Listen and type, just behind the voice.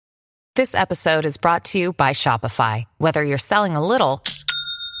This episode is brought to you by Shopify. Whether you're selling a little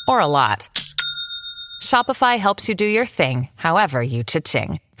or a lot, Shopify helps you do your thing, however you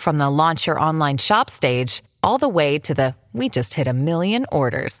cha-ching. From the launch your online shop stage, all the way to the we just hit 1 million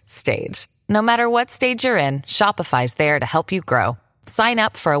orders stage. No matter what stage you're in, Shopify's there to help you grow. Sign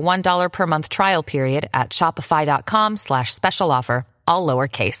up for a $1 per month trial period at shopify.com/special offer, all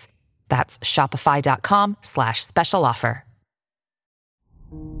lowercase. That's shopify.com/special offer.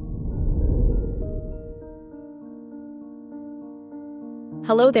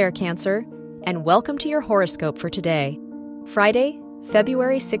 Hello there, Cancer, and welcome to your horoscope for today, Friday,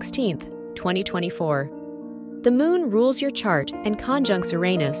 February 16th, 2024. The moon rules your chart and conjuncts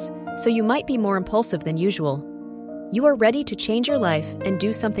Uranus, so you might be more impulsive than usual. You are ready to change your life and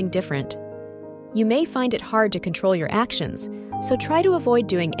do something different. You may find it hard to control your actions, so try to avoid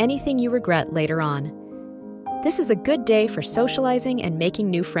doing anything you regret later on. This is a good day for socializing and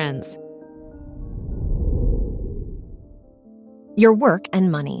making new friends. Your work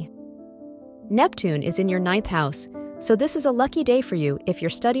and money. Neptune is in your 9th house, so this is a lucky day for you if your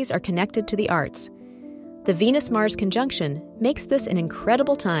studies are connected to the arts. The Venus-Mars conjunction makes this an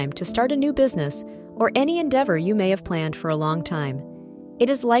incredible time to start a new business or any endeavor you may have planned for a long time. It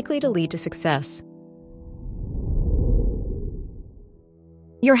is likely to lead to success.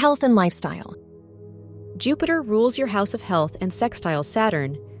 Your health and lifestyle. Jupiter rules your house of health and sextiles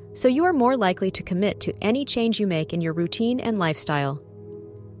Saturn, so you are more likely to commit to any change you make in your routine and lifestyle.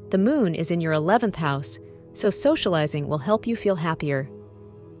 The moon is in your 11th house, so socializing will help you feel happier.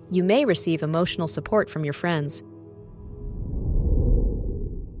 You may receive emotional support from your friends.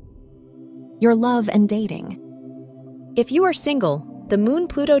 Your love and dating. If you are single, the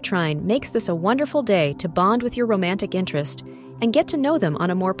Moon-Pluto trine makes this a wonderful day to bond with your romantic interest and get to know them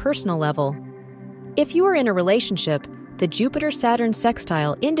on a more personal level. If you are in a relationship, the Jupiter-Saturn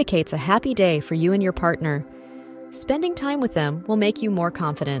sextile indicates a happy day for you and your partner. Spending time with them will make you more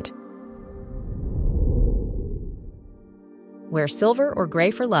confident. Wear silver or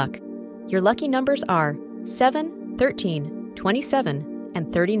gray for luck. Your lucky numbers are 7, 13, 27,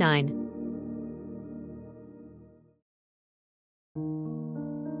 and 39.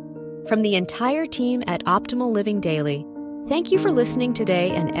 From the entire team at Optimal Living Daily, thank you for listening today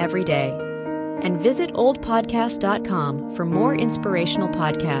and every day. And visit oldpodcast.com for more inspirational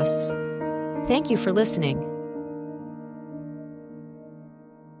podcasts. Thank you for listening.